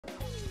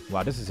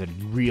Wow, this is a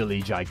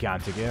really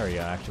gigantic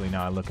area, actually,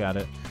 now I look at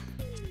it.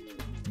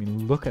 I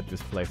mean, look at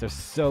this place. There's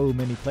so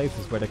many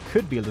places where there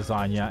could be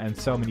lasagna, and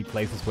so many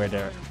places where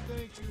there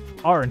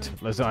aren't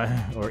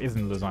lasagna, or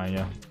isn't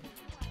lasagna.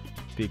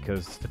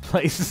 Because the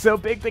place is so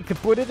big they could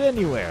put it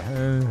anywhere.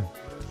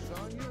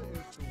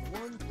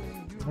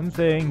 One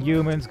thing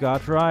humans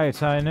got right,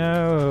 I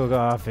know,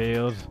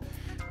 Garfield.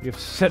 You've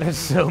said it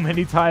so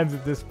many times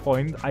at this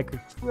point, I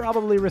could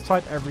probably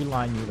recite every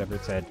line you've ever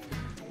said.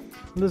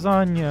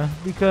 Lasagna,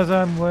 because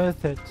I'm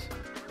worth it.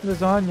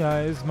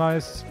 Lasagna is my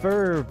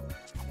spur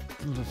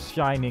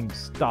shining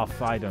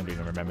stuff. I don't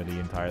even remember the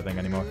entire thing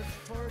anymore.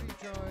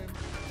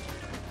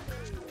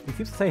 He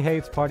seems to say, hey,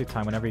 it's party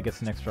time whenever he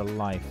gets an extra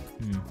life.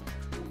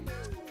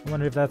 I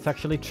wonder if that's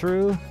actually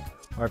true,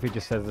 or if he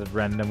just says it at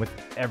random with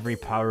every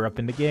power-up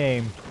in the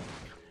game.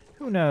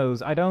 Who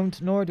knows? I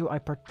don't, nor do I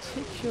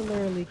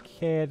particularly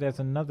care. There's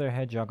another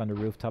hedgehog on the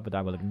rooftop, but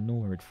I will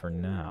ignore it for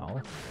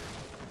now.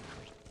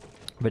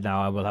 But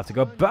now I will have to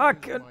go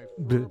back and...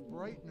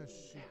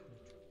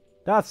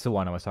 That's the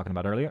one I was talking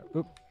about earlier.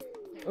 Oop.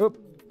 Oop.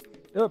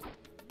 Oop.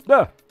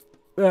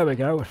 There we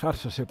go.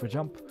 That's a super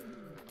jump.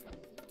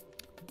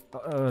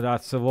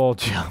 That's a wall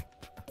jump.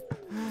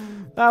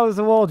 That was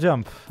a wall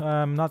jump.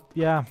 That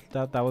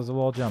was a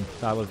wall jump.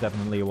 That was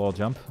definitely a wall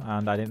jump.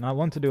 And I did not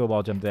want to do a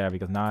wall jump there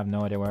because now I have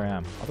no idea where I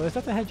am. Although, is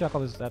that the hedgehog or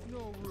was that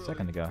a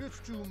second ago?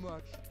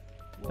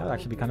 That would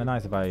actually be kind of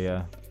nice if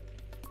I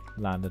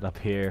landed up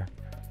here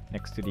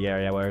next to the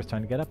area where I was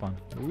trying to get up on.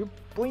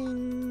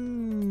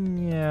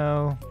 Boing!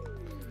 Yo.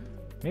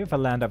 Maybe if I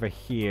land over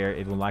here,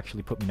 it will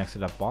actually put me next to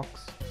that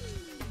box.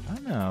 I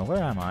don't know.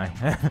 Where am I?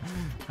 I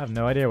have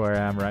no idea where I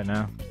am right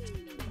now.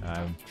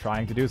 I'm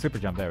trying to do a super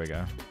jump. There we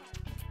go.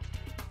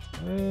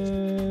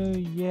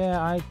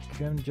 Yeah, I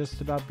can just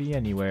about be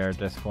anywhere at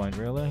this point,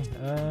 really.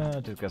 I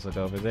just guess I'll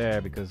go over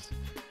there because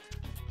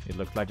it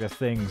looks like there's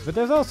things. But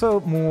there's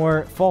also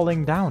more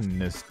falling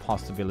downness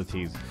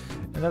possibilities.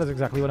 And that is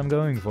exactly what I'm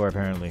going for,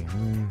 apparently.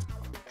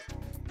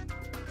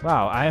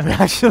 Wow, I am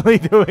actually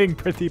doing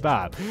pretty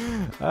bad.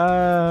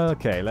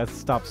 Okay, let's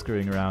stop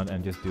screwing around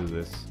and just do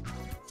this.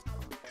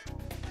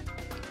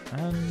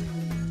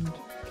 And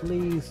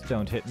please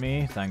don't hit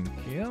me. Thank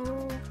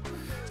you.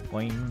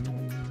 Boing.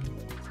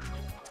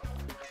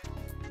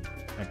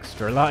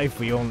 Extra life.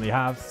 We only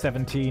have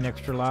 17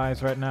 extra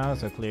lives right now,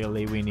 so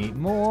clearly we need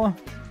more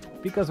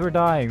because we're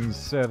dying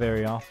so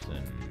very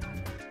often.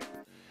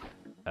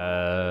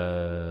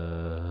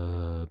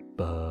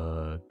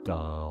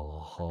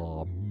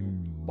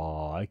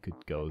 I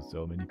could go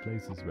so many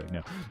places right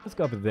now. Let's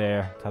go over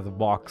there. It has a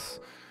box.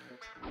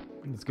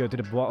 Let's go to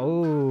the box.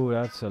 Oh,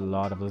 that's a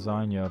lot of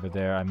lasagna over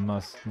there. I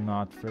must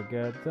not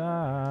forget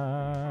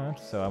that.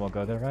 So I will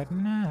go there right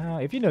now.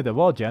 If you know the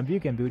wall jump, you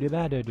can do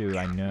that. I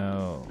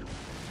know.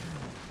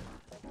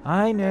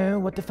 I know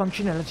what the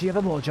functionality of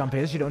a wall jump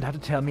is. You don't have to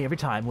tell me every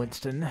time,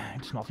 Winston.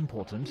 It's not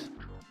important.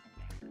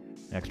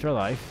 Extra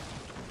life.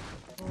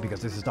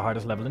 Because this is the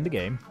hardest level in the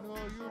game. No,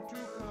 you're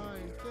too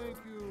kind. Thank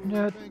you.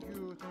 Yeah. Thank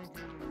you.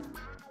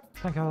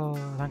 Thank you.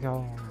 Thank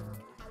you.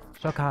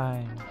 So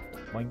kind.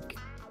 Boink.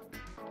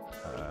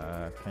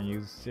 Can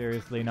you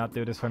seriously not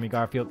do this for me,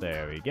 Garfield?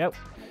 There we go.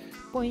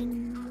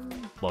 Boing.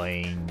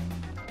 Boing.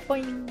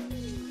 Boing.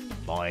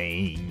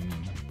 Boing.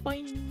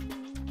 Boing.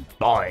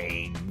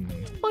 Boing.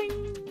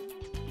 Boing.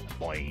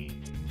 Boing.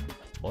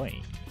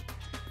 Boing.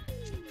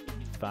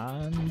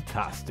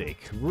 Fantastic.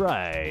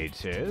 Right.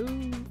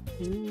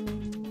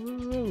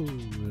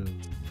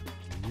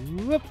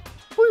 Whoop.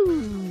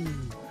 Woo.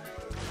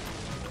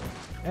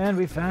 And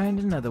we find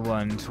another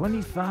one.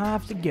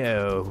 25 to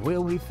go.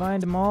 Will we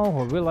find them all,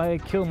 or will I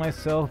kill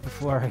myself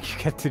before I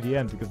get to the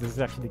end? Because this is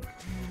actually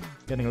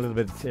getting a little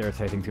bit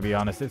irritating, to be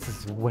honest. This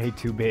is way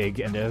too big,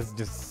 and there's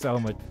just so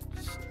much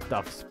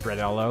stuff spread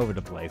all over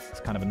the place. It's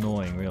kind of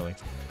annoying, really.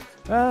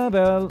 Well,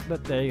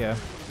 but there you go.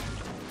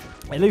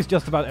 At least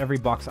just about every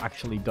box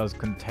actually does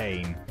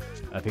contain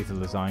a piece of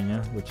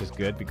lasagna, which is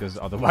good, because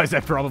otherwise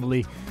I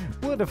probably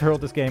would have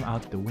hurled this game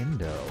out the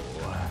window.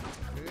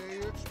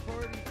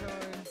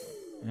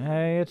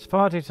 Hey, it's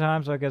party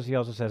time, so I guess he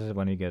also says it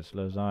when he gets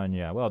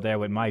lasagna. Well, there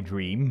went my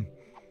dream.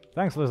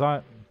 Thanks,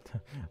 lasagna.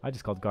 I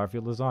just called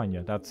Garfield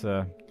lasagna.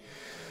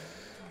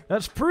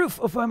 That's proof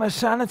of where my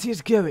sanity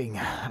is going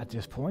at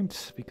this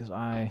point, because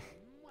I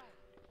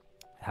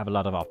have a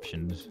lot of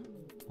options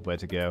of where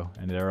to go,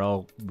 and they're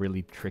all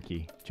really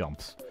tricky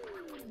jumps.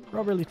 They're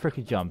all really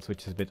tricky jumps,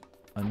 which is a bit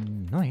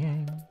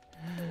annoying.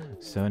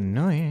 So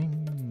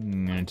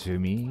annoying to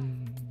me.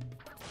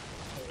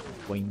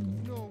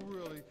 Boing.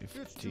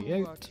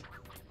 58.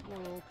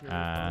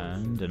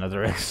 And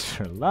another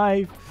extra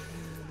life.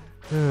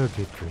 Oh,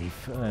 good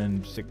grief.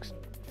 And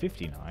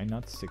 59,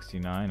 not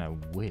 69. I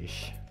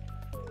wish.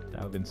 That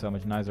would have been so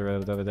much nicer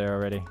over there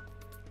already.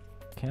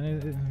 Can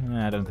it?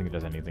 I don't think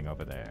there's anything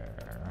over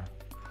there.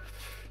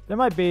 There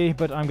might be,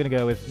 but I'm gonna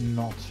go with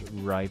not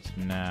right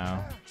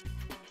now.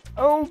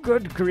 Oh,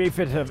 good grief.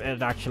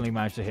 It actually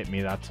managed to hit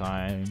me that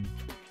time.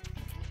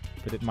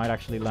 But it might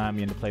actually land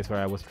me in the place where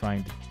I was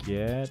trying to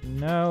get.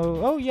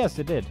 No. Oh, yes,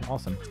 it did.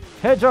 Awesome.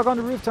 Hedgehog on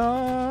the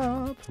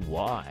rooftop.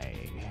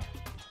 Why?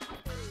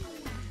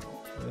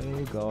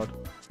 Oh, God.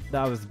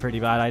 That was a pretty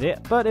bad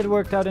idea. But it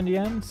worked out in the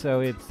end,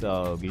 so it's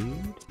all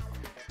good.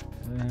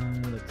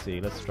 Let's see.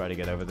 Let's try to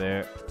get over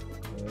there.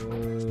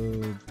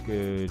 Oh,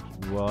 good.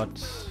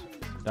 What?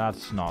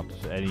 That's not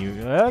any...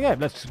 Okay,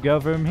 let's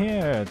go from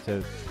here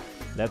to...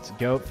 Let's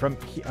go from...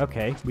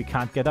 Okay, we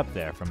can't get up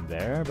there from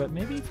there, but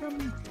maybe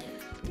from...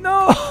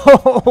 No!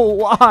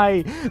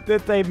 Why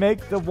did they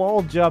make the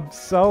wall jump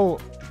so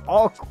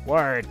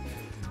awkward?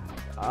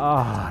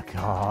 Oh,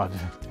 God.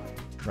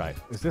 Right,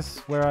 is this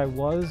where I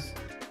was?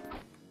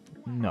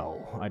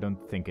 No, I don't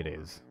think it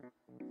is.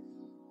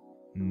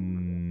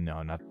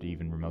 No, not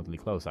even remotely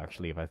close,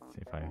 actually, if I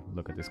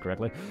look at this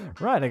correctly.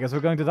 Right, I guess we're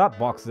going to that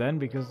box then,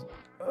 because...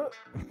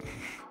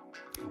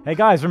 Hey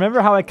guys,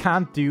 remember how I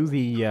can't do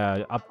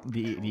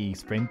the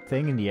sprint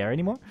thing in the air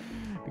anymore?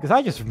 Because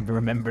I just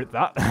remembered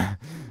that.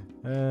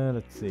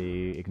 Let's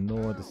see.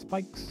 Ignore the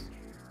spikes.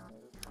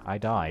 I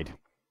died.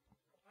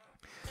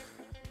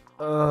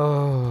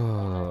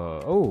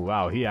 Oh,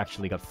 wow, he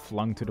actually got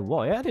flung to the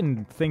wall. Yeah, I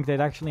didn't think they'd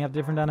actually have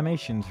different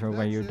animations for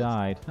where you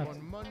died. On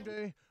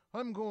Monday,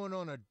 I'm going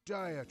on a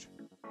diet.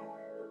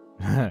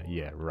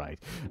 Yeah, right.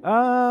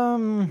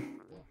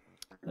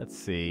 Let's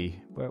see.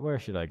 Where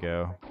should I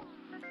go?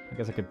 I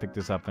guess I could pick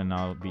this up and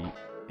I'll be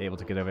able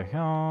to get over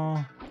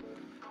here.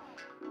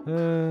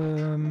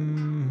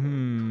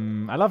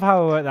 I love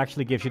how it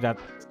actually gives you that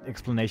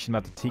explanation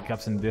about the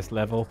teacups in this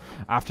level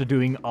after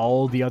doing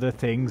all the other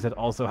things that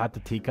also had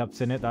the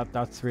teacups in it.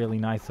 That's really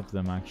nice of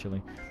them,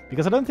 actually.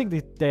 Because I don't think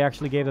they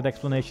actually gave that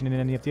explanation in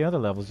any of the other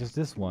levels, just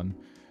this one.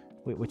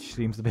 Which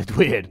seems a bit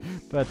weird.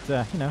 But,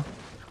 you know.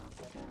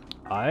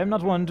 I am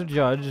not one to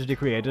judge the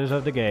creators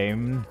of the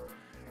game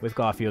with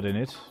Garfield in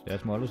it.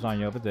 There's more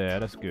lasagna over there,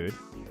 that's good.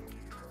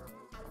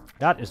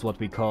 That is what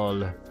we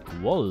call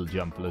wall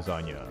jump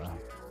lasagna.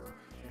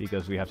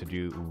 Because we have to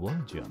do wall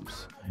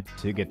jumps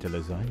to get to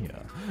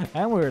lasagna.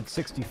 And we're at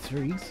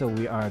 63, so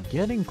we are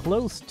getting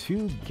close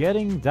to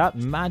getting that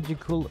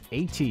magical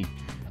 80.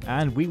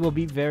 And we will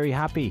be very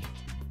happy.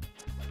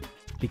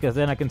 Because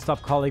then I can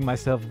stop calling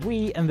myself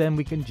we, and then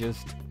we can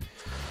just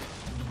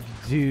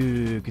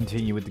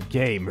continue with the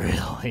game,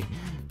 really.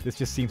 This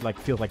just feels like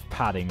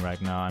padding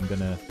right now, I'm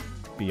gonna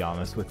be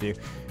honest with you.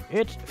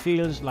 It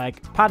feels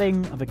like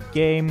padding of a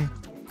game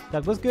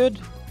that was good.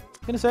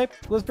 I'm gonna say,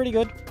 was pretty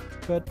good.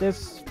 But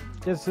this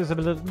is a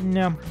little...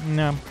 No.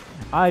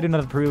 I do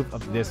not approve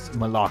of this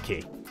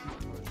malarkey.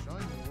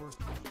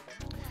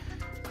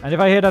 And if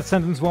I hear that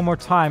sentence one more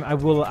time, I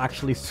will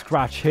actually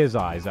scratch his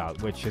eyes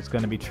out, which is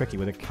gonna be tricky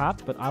with a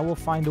cat, but I will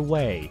find a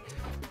way.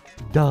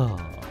 Duh.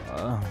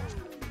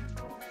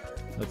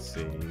 Let's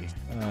see.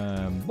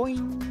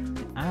 Boing!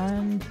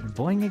 And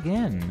boing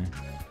again.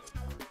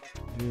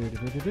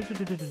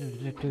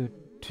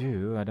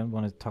 I don't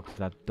want to talk to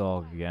that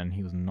dog again.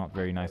 He was not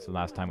very nice the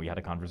last time we had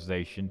a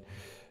conversation.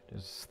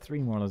 There's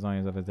 3 more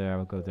lasagnas over there.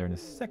 I'll go there in a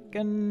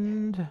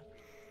second.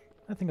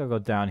 I think I'll go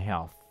down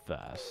here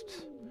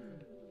first.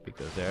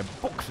 Because there are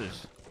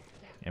boxes.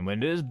 And when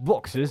there's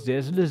boxes,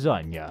 there's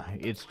lasagna.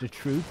 It's the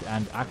truth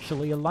and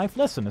actually a life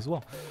lesson as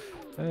well.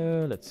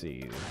 Let's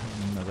see.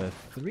 Another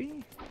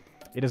 3.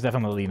 It is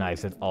definitely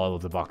nice that all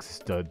of the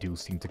boxes do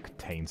seem to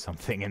contain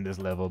something in this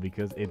level,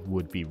 because it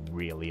would be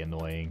really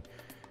annoying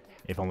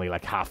if only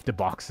like half the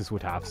boxes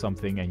would have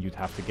something and you'd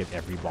have to get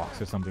every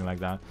box or something like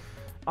that.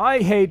 I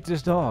hate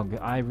this dog.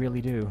 I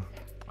really do.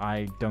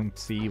 I don't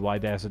see why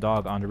there's a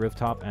dog on the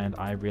rooftop, and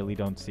I really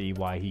don't see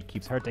why he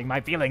keeps hurting my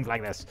feelings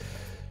like this.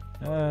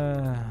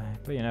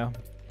 But you know,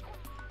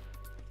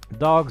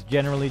 dogs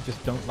generally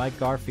just don't like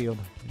Garfield,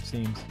 it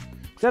seems.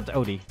 Except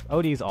Odie.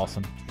 Odie's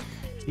awesome.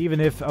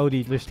 Even if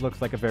Odie just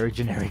looks like a very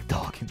generic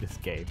dog in this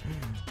game.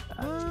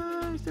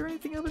 Is there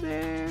anything over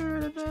there? I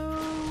don't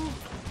know.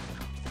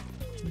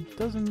 It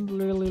doesn't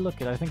really look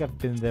it. I think I've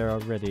been there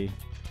already.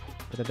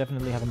 But I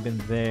definitely haven't been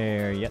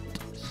there yet.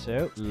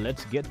 So,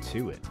 let's get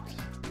to it.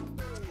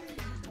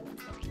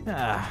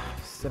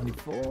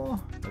 74.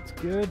 That's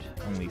good.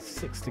 Only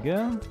 6 to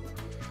go.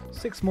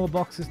 6 more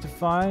boxes to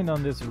find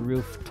on this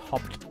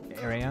roof-topped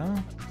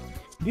area.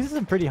 These are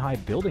some pretty high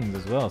buildings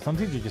as well. Some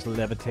seem to just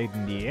levitate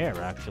in the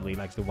air, actually,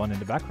 like the one in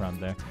the background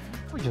there.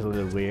 Which is a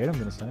little weird, I'm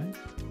gonna say.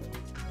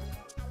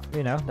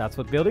 You know, that's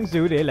what buildings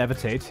do. They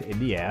levitate in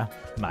the air,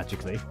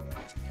 magically.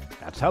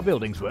 That's how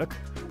buildings work.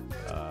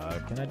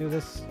 Can I do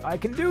this? I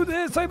can do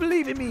this! I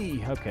believe in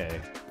me! Okay.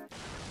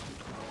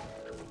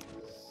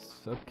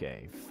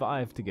 Okay,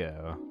 5 to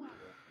go.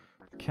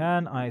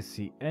 Can I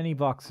see any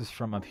boxes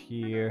from up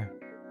here?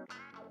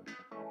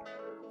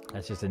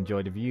 Let's just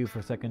enjoy the view for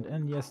a second.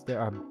 And yes, there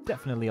are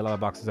definitely a lot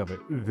of boxes over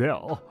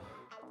there.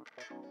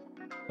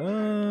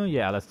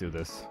 Yeah, let's do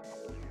this.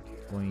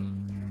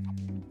 Boing,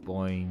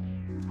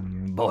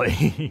 boing,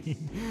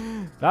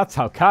 boing. That's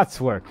how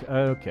cats work.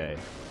 Okay.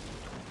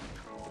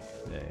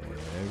 There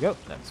we go.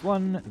 That's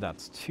 1.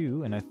 That's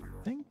 2. And I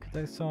think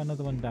I saw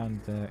another one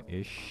down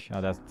there-ish.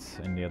 Oh, that's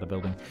in the other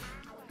building.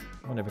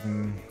 Wonder if I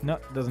can... No,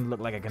 doesn't look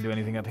like I can do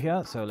anything up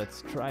here, so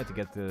let's try to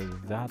get to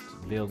that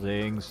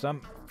building.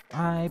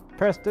 I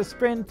pressed the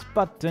sprint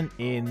button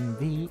in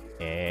the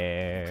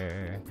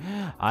air.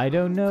 I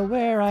don't know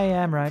where I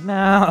am right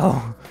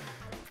now.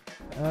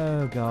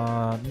 Oh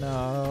god,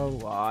 no.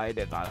 Why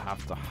did that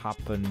have to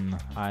happen?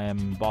 I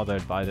am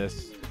bothered by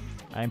this.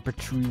 I am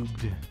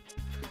perturbed.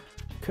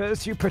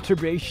 Curse you,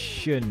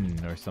 perturbation,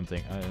 or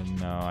something.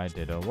 No, I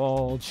did a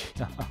wall.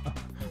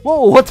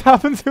 Whoa, what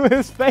happened to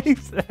his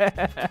face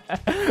there?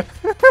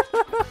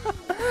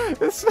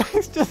 His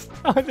face just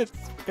started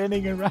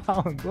spinning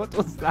around. What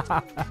was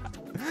that?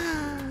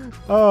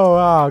 Oh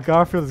wow,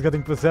 Garfield is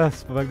getting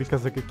possessed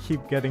because I could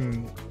keep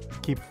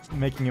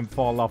making him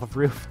fall off of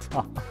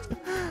rooftop.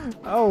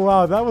 Oh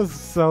wow, that was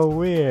so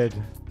weird.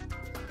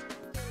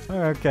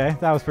 Okay,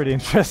 that was pretty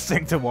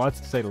interesting to watch,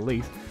 to say the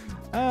least.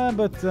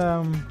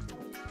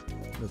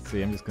 Let's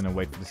see, I'm just gonna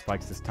wait for the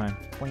spikes this time.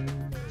 Boing,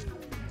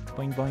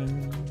 boing,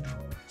 boing.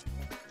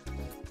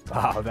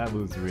 Wow, that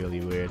was really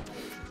weird.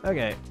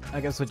 Okay,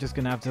 I guess we're just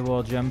gonna have to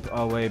wall jump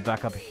our way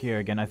back up here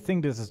again. I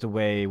think this is the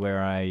way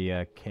where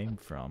I came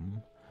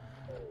from.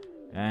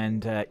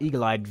 And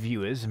eagle-eyed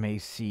viewers may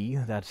see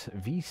that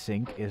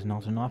VSync is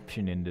not an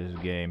option in this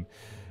game.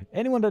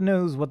 Anyone that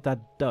knows what that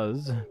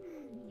does,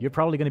 you're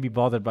probably going to be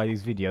bothered by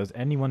these videos.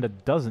 Anyone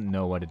that doesn't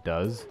know what it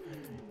does,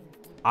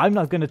 I'm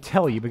not going to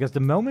tell you, because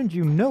the moment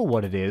you know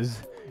what it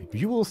is,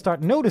 you will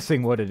start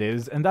noticing what it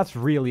is, and that's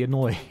really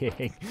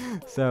annoying.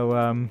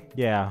 So,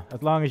 yeah,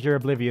 as long as you're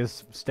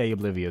oblivious, stay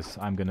oblivious,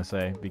 I'm going to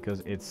say,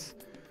 because it's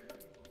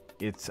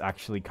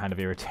actually kind of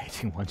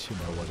irritating once you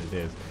know what it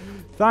is.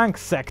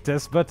 Thanks,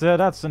 Sectus, but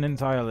that's an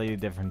entirely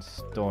different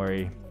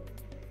story.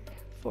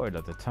 Forward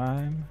at the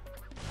time.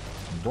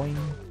 Boing.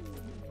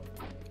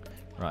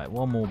 Right,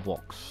 one more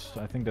box.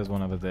 I think there's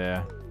one over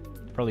there.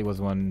 Probably was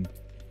one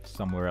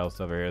somewhere else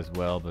over here as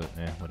well, but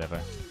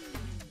whatever.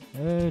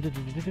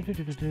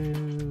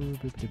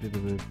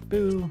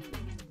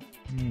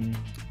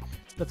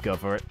 Let's go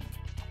for it.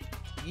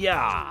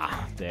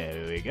 Yeah!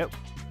 There we go.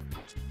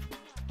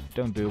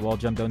 Don't do a wall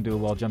jump, don't do a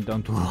wall jump,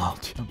 don't do a wall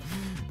jump.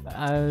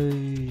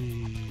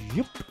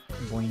 Yup.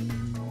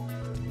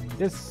 Boing.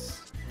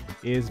 This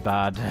is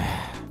bad.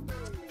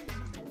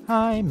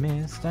 I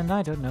missed and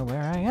I don't know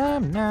where I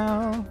am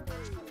now.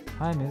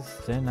 I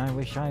missed and I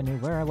wish I knew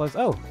where I was.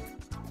 Oh!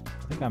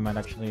 I think I might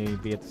actually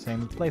be at the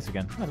same place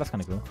again. Oh, that's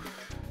kind of cool.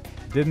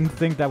 Didn't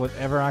think that would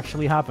ever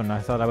actually happen. I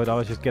thought I would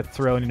always just get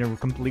thrown in a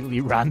completely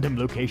random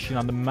location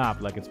on the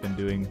map like it's been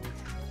doing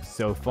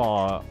so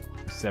far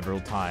several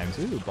times.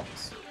 Ooh,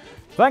 box.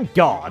 Thank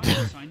God!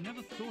 I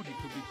never thought it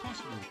could be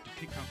possible to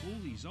pick up all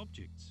these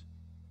objects.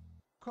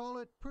 Call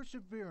it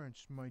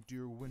perseverance, my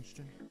dear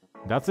Winston.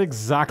 That's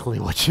exactly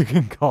what you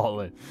can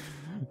call it.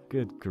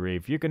 Good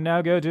grief. You can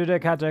now go to the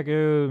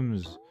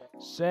catacombs.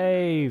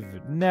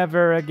 Save.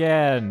 Never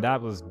again.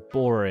 That was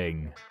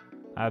boring.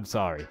 I'm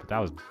sorry, but that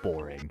was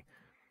boring.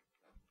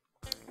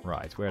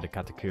 Right, where are the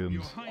catacombs?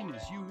 Your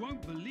Highness, you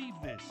won't believe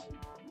this.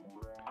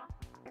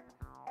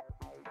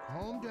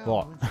 Calm down,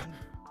 What? Winston.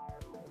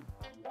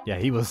 Yeah,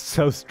 he was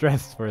so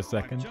stressed for a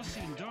second. I've just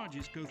seen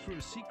Dargis go through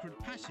a secret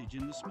passage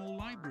in the small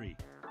library.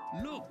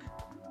 Look!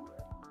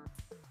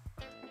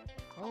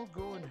 I'll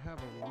go and have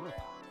a look.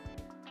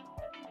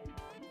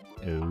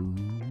 Oh,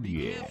 Be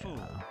yeah. careful.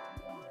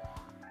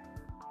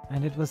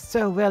 And it was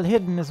so well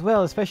hidden as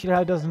well, especially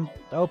how it doesn't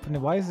open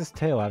it. Why is this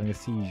tail having a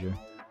seizure?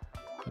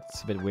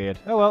 That's a bit weird.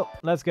 Oh well,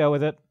 let's go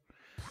with it.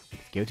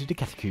 Let's go to the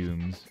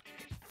catacombs.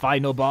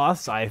 Final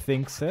boss? I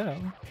think so.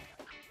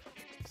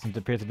 Doesn't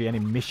appear to be any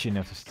mission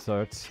of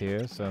sorts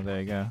here, so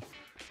there you go.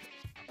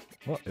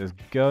 What is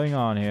going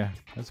on here?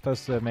 I'm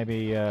supposed to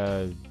maybe,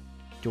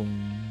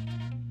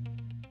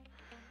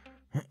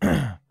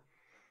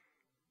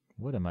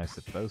 What am I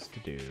supposed to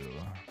do?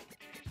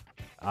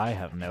 I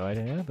have no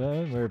idea,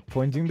 but we're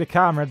pointing the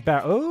camera at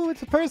back. Oh,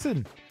 it's a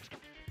person!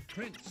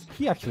 Prince,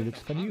 He actually looks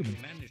funny.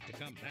 managed to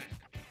come back,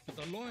 but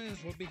the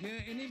lawyers will be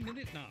here any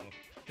minute now.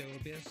 They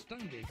will be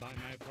astounded by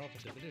my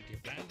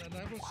profitability plan, and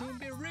I will soon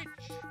be rich.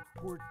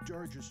 Poor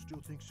Dargis still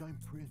thinks I'm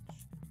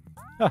Prince.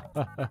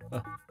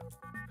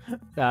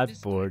 That This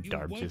poor time you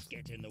won't Dargis.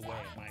 get in the way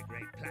of my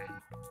great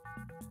plan.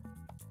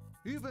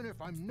 Even if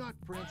I'm not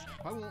Prince,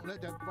 I won't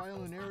let that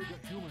vile and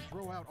arrogant human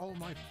throw out all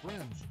my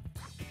friends.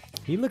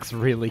 He looks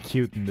really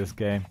cute in this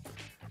game.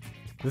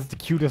 This is the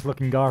cutest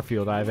looking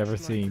Garfield I've ever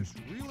Looks like seen. This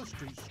real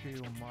estate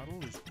scale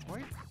model is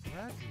quite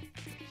fragile.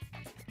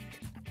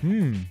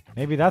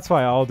 Maybe that's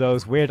why all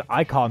those weird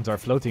icons are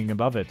floating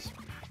above it.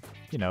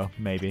 You know,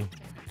 maybe.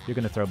 You're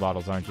gonna throw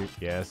bottles, aren't you?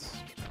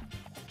 Yes.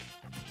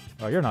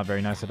 Oh, you're not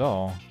very nice at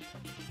all.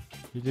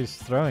 You're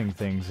just throwing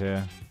things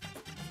here.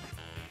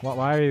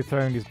 Why are you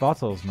throwing these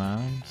bottles,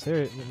 man?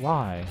 Seriously,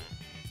 why?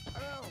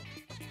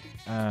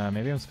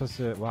 Maybe I'm supposed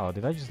to... Wow,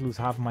 did I just lose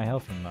half of my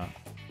health from that?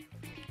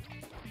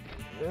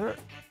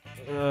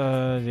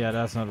 Yeah,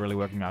 that's not really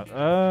working out.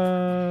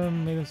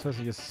 Maybe I'm supposed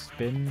to just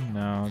spin?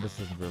 No, this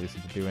doesn't really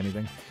seem to do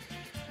anything.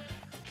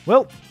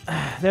 Well,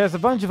 there's a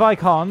bunch of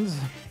icons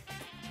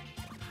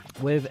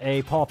with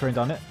a paw print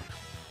on it.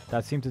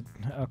 That seemed to...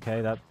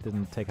 Okay, that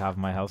didn't take half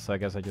my health, so I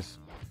guess I just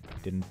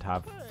didn't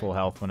have full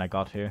health when I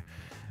got here.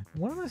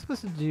 What am I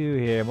supposed to do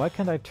here? Why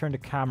can't I turn the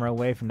camera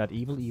away from that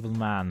evil, evil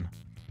man?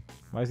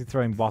 Why is he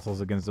throwing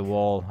bottles against the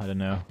wall? I don't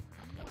know.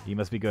 He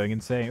must be going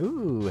insane.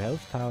 Ooh,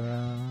 health power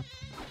up.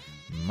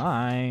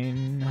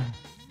 Mine.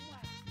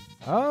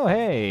 Oh,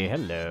 hey,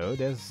 hello.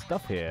 There's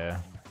stuff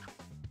here.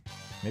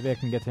 Maybe I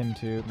can get him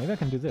to... Maybe I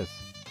can do this.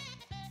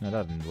 No,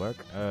 that didn't work.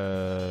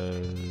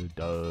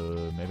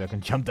 Maybe I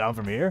can jump down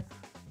from here?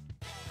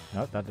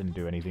 No, that didn't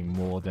do anything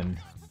more than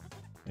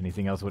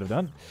anything else would have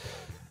done.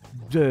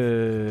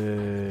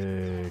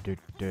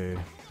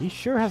 He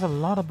sure has a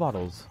lot of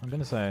bottles. I'm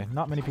gonna say,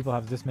 not many people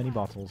have this many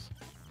bottles.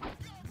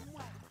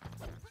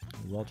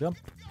 Wall jump.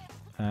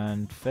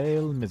 And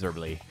fail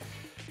miserably.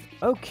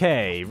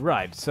 Okay,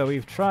 right, so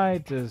we've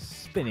tried the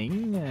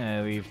spinning,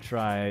 we've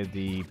tried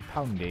the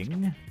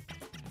pounding.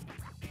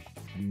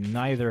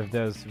 Neither of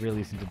those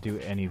really seem to do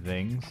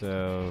anything,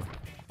 so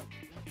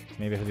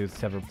maybe I have to do it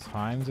several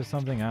times or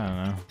something, I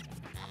don't know.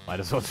 Might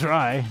as well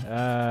try.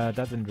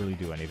 That didn't really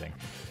do anything.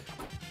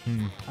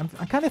 I'm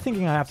kind of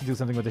thinking I have to do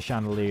something with the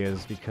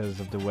chandeliers because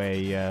of the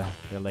way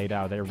they're laid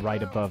out. They're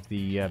right above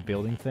the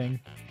building thing.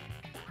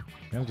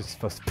 I'm just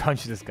supposed to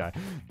punch this guy.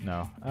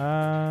 No.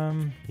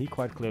 He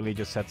quite clearly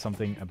just said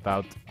something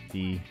about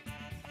the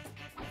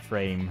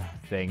frame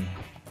thing.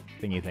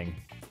 Thingy thing.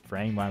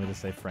 Frame? Why would I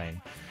say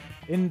frame?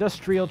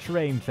 Industrial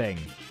terrain thing.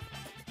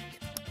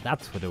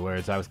 That's what the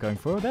words I was going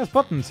for. There's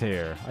buttons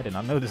here. I did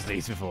not notice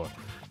these before.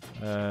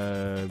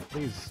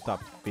 Please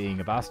stop being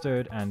a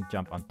bastard and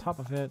jump on top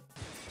of it.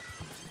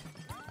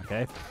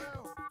 Okay.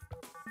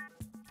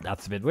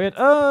 That's a bit weird.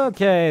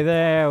 Okay,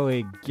 there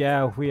we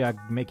go. We are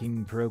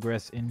making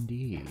progress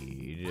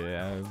indeed.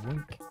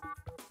 Wink.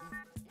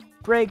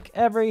 Break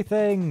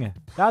everything!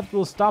 That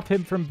will stop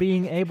him from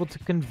being able to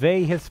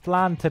convey his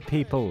plan to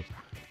people.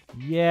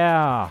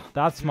 Yeah,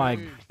 that's my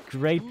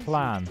great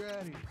plan.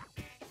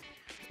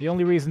 The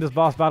only reason this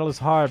boss battle is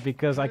hard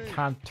because I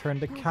can't turn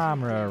the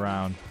camera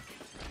around.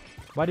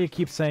 Why do you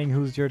keep saying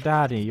who's your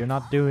daddy? You're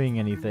not doing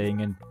anything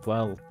and,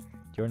 well,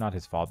 you're not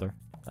his father.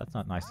 That's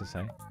not nice to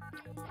say.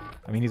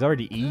 I mean, he's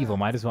already evil.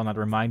 Might as well not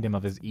remind him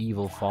of his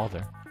evil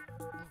father.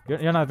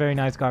 You're not very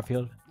nice,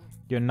 Garfield.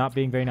 You're not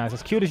being very nice.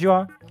 As cute as you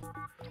are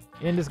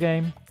in this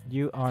game,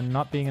 you are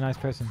not being a nice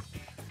person.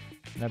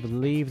 And I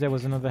believe there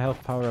was another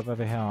health power-up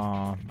over here.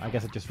 I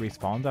guess it just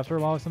respawns after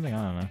a while or something?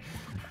 I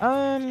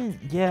don't know.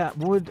 Yeah,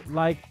 would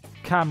like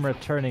camera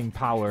turning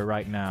power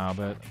right now,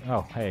 but...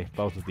 Oh, hey,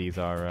 both of these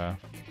are,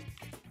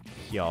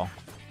 here.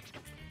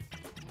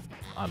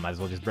 I might as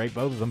well just break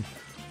both of them.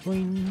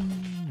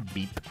 Boing,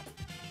 beep.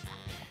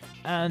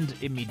 And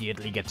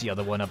immediately get the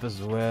other one up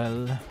as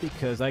well,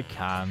 because I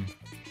can.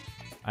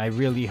 I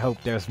really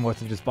hope there's more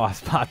to this boss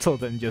battle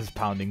than just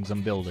pounding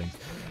some buildings,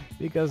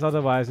 because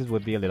otherwise it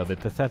would be a little bit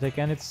pathetic,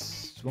 and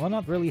it's, well,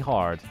 not really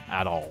hard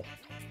at all.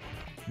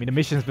 I mean, the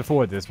missions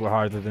before this were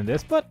harder than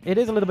this, but it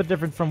is a little bit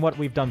different from what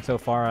we've done so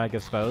far, I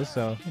suppose,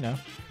 so, you know,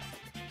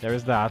 there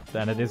is that,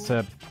 and it is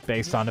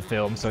based on a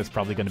film, so it's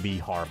probably going to be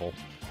horrible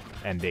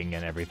ending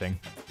and everything.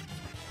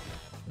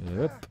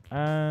 Yep,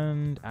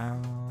 and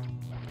out.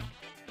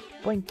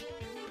 Boink.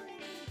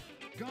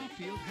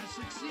 Garfield has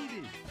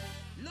succeeded.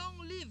 Long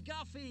live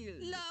Garfield!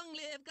 Long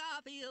live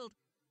Garfield!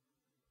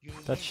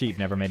 That sheep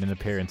never made an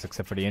appearance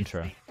except for the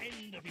intro.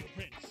 End of you,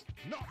 Prince.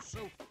 Not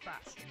so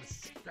fast, you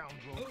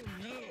scoundrel. Oh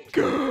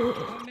no!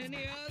 How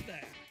many are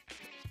there?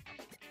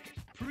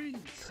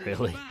 Prince is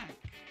Really? back.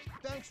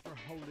 Thanks for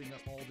holding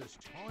up all this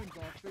time,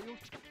 Garfield.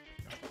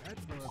 Not bad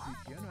for a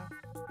beginner.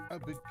 A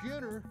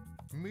beginner?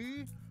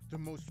 Me? The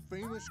most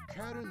famous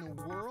cat in the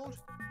world?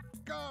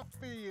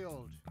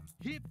 Garfield!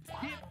 Hip,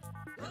 hip.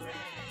 Hooray!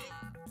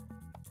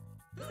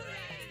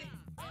 Hooray!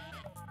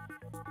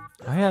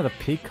 Oh yeah, the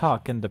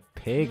peacock and the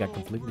pig. I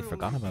completely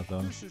forgot about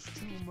those. This is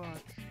too much.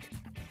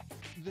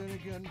 Then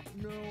again,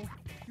 no,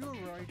 you're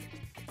right.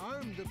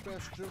 I'm the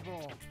best of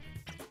all.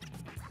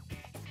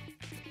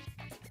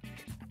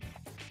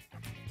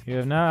 You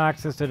have now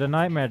access to the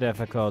nightmare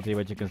difficulty,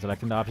 which you can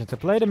select in the options to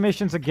play the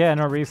missions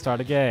again or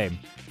restart a game.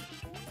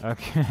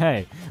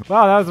 Okay.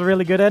 Wow, that was a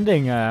really good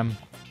ending.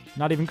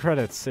 Not even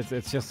credits.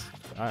 It's just...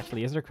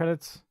 Actually, is there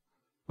credits?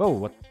 Whoa,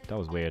 what? That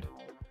was weird.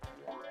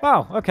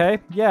 Wow, okay.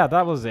 Yeah,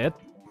 that was it.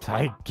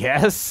 I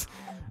guess.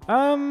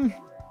 Yeah,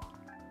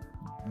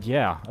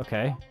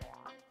 okay.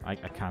 I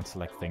can't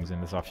select things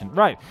in this option.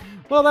 Right.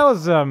 Well, that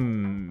was,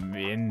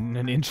 in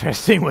an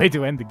interesting way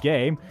to end the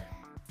game.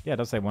 Yeah, it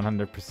does say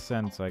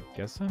 100%, so I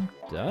guess I'm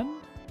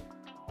done?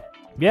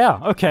 Yeah,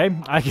 okay.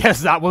 I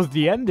guess that was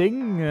the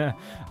ending. I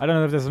don't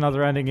know if there's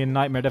another ending in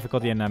Nightmare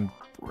difficulty, and I'm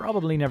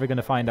probably never going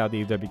to find out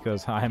either,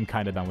 because I am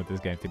kind of done with this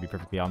game, to be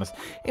perfectly honest.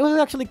 It was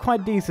actually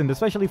quite decent,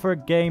 especially for a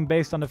game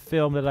based on a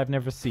film that I've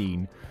never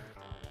seen.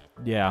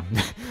 Yeah.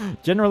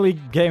 Generally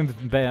games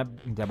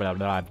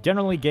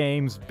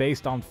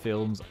based on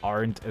films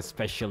aren't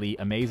especially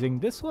amazing.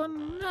 This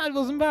one, it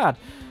wasn't bad.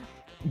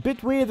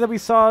 Bit weird that we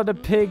saw the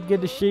pig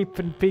and the sheep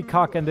and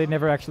peacock and they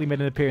never actually made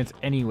an appearance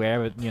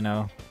anywhere, but, you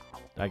know,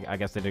 I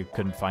guess they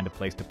couldn't find a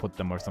place to put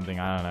them or something,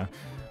 I don't know.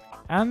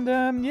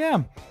 And,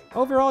 yeah,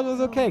 overall it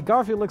was okay.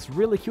 Garfield looks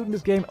really cute in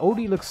this game.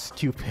 Odie looks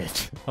stupid.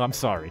 I'm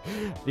sorry.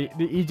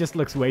 He just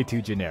looks way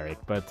too generic,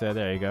 but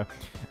there you go.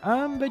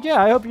 But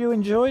yeah, I hope you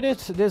enjoyed it.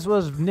 This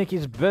was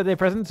Nicki's birthday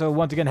present, so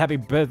once again, happy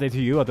birthday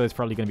to you, although it's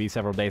probably going to be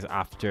several days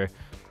after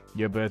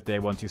your birthday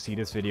once you see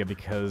this video,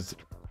 because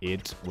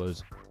it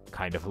was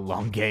kind of a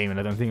long game, and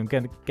I don't think I'm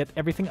going to get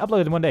everything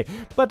uploaded in one day.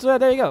 But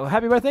there you go.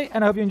 Happy birthday,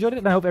 and I hope you enjoyed it,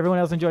 and I hope everyone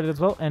else enjoyed it as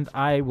well, and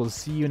I will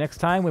see you next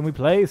time when we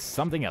play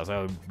something else.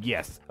 Oh,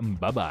 yes.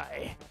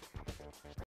 Bye-bye.